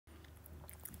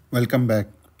Welcome back.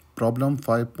 Problem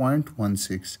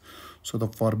 5.16. So the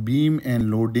for beam and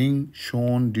loading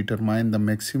shown determine the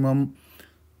maximum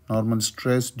normal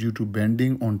stress due to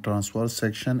bending on transverse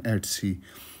section at C.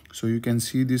 So you can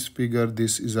see this figure.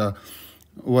 This is a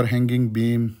overhanging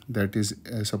beam that is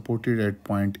supported at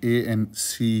point A and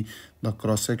C. The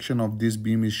cross section of this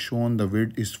beam is shown. The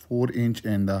width is 4 inch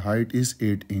and the height is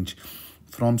 8 inch.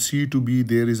 From C to B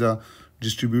there is a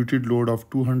distributed load of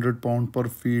 200 pound per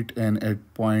feet, and at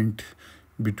point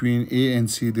between A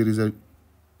and C there is a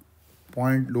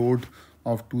point load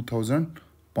of 2000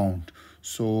 pound.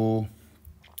 So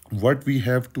what we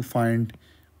have to find,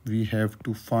 we have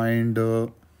to find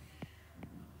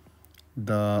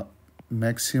the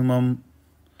maximum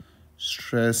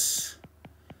stress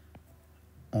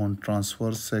on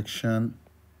transverse section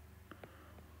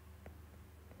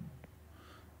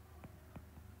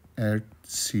at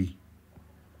C.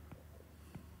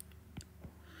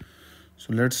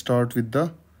 So let's start with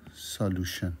the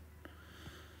solution.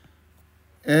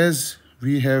 As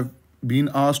we have been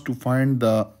asked to find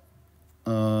the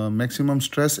maximum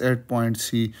stress at point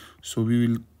C, so we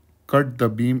will cut the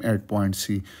beam at point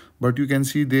C. But you can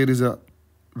see there is a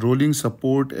rolling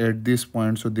support at this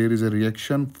point, so there is a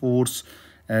reaction force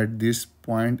at this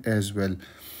point as well.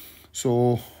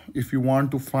 So if you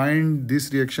want to find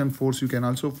this reaction force, you can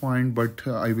also find, but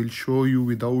I will show you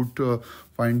without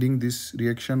finding this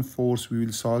reaction force, we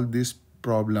will solve this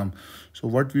problem. So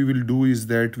what we will do is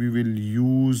that we will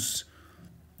use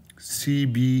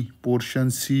CB, portion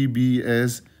CB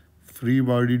as free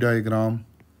body diagram.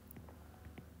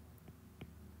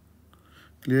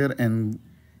 Clear, and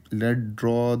let's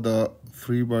draw the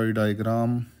free body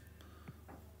diagram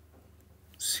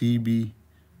CB.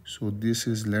 So this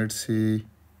is, let's say,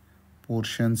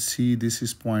 portion C. This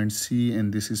is point C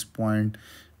and this is point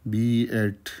B.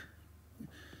 At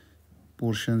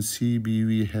portion CB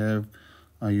we have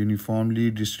a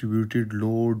uniformly distributed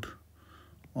load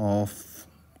of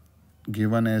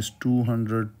given as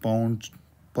 200 pounds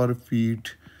per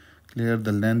feet. Clear,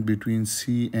 the length between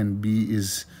C and B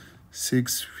is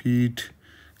 6 feet.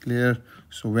 Clear.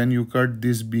 So when you cut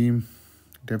this beam,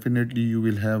 definitely you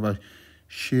will have a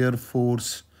shear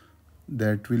force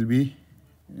that will be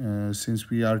since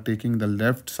we are taking the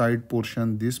left side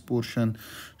portion, this portion,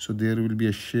 so there will be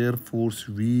a shear force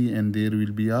V and there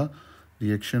will be a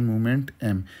reaction moment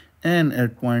M. And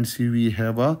at point C we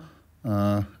have a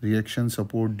reaction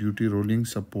support due to rolling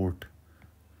support,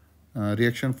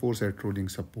 reaction force at rolling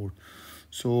support.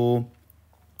 So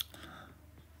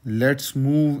let's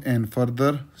move and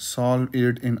further solve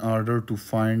it in order to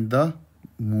find the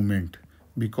moment,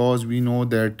 because we know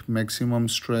that maximum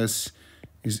stress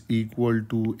is equal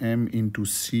to M into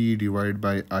C divided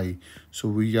by I. So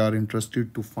we are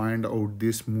interested to find out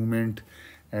this moment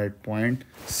at point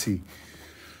C.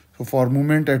 So for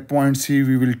moment at point C,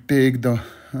 we will take the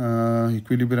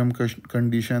equilibrium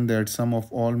condition that sum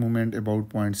of all moment about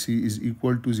point C is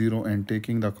equal to 0, and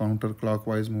taking the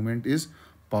counterclockwise moment is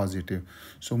positive.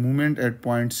 So moment at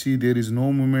point C, there is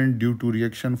no moment due to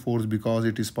reaction force because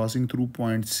it is passing through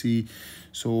point C.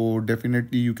 So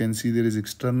definitely you can see there is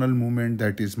external moment,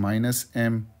 that is minus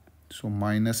M. So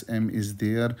minus M is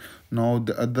there. Now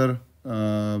the other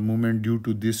moment due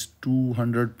to this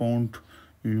 200 pound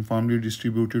uniformly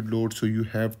distributed load, so you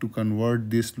have to convert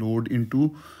this load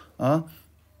into a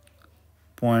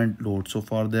point load. So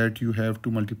for that you have to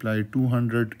multiply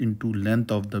 200 into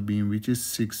length of the beam, which is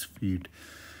 6 feet.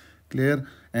 Clear,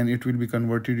 and it will be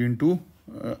converted into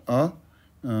a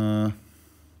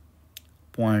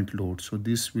point load. So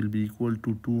this will be equal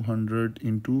to 200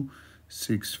 into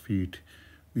 6 feet,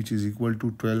 which is equal to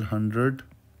 1200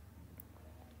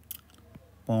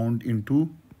 pound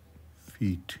into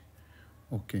feet.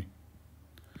 Okay.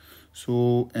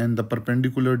 So, and the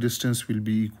perpendicular distance will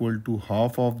be equal to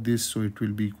half of this, so it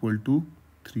will be equal to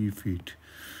 3 feet.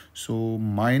 So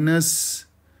minus,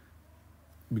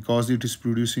 because it is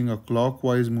producing a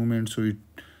clockwise movement,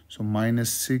 so minus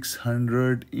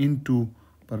 600 into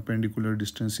perpendicular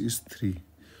distance is 3.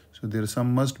 So their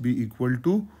sum must be equal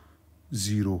to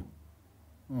 0.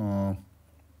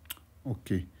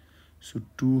 Okay, so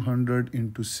 200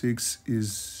 into 6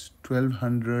 is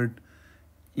 1200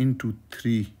 into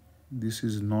 3. This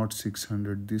is not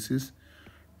 600, this is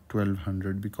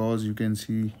 1200, because you can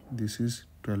see this is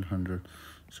 1200.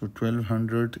 So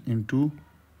 1200 into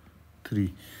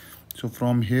 3. So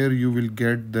from here you will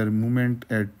get the moment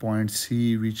at point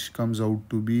C, which comes out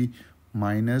to be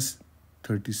minus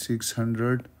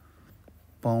 3600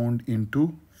 pound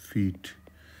into feet.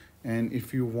 And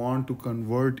if you want to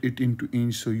convert it into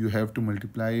inch, so you have to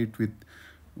multiply it with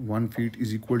 1 feet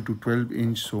is equal to 12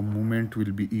 inch. So moment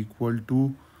will be equal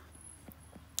to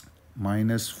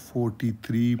minus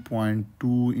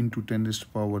 43.2 into 10 raised to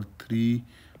power 3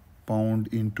 pound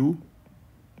into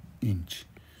inch.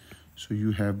 So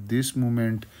you have this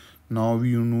moment. Now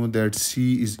you know that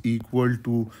C is equal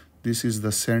to, this is the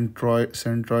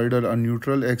centroidal or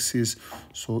neutral axis,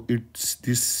 so it's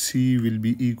this C will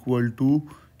be equal to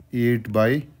 8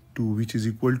 by 2, which is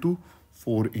equal to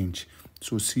 4 inch.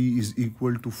 So C is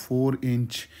equal to 4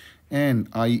 inch and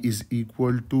I is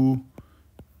equal to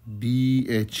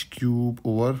BH cube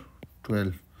over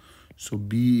 12. So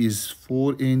B is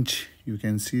 4 inch, you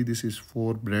can see this is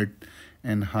 4 breadth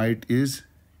and height is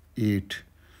 8.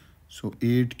 So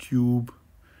 8 cube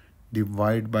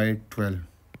divide by 12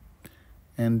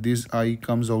 and this I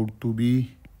comes out to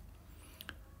be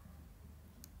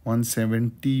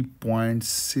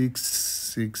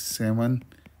 170.667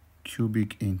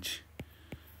 cubic inch.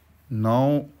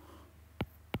 Now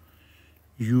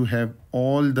you have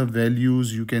all the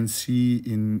values you can see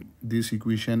in this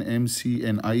equation. MC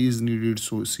and I is needed,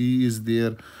 so C is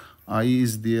there, I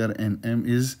is there and M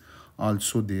is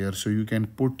also there. So you can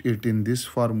put it in this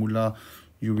formula,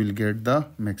 you will get the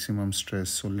maximum stress.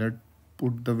 So let's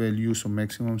put the value. So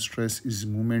maximum stress is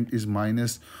moment is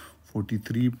minus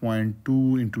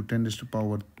 43.2 into 10 raised to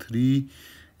power 3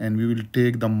 and we will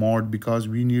take the mod because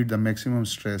we need the maximum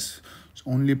stress. So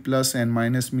only plus and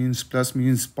minus means, plus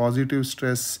means positive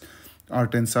stress or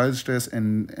tensile stress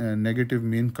and negative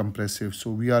mean compressive.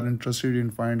 So we are interested in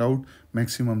find out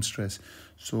maximum stress,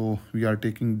 so we are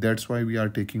taking, that's why we are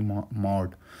taking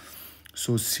mod.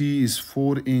 So C is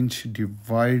 4 inch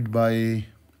divided by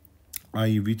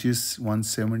I, which is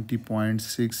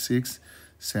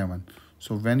 170.667.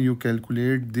 So when you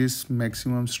calculate this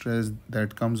maximum stress,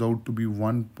 that comes out to be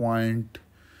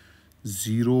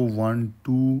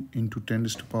 1.012 into 10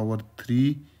 raised to power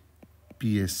 3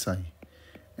 psi,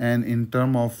 and in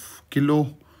term of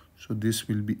kilo, so this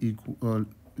will be equal,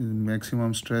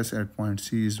 maximum stress at point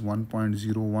C is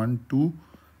 1.012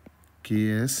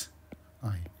 ksi.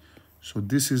 So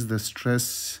this is the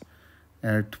stress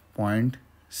at point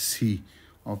C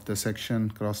of the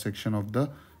section, cross section of the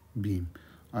beam.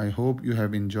 I hope you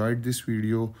have enjoyed this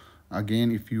video.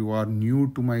 Again, if you are new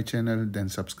to my channel, then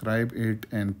subscribe it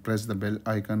and press the bell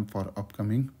icon for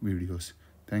upcoming videos.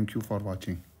 Thank you for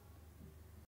watching.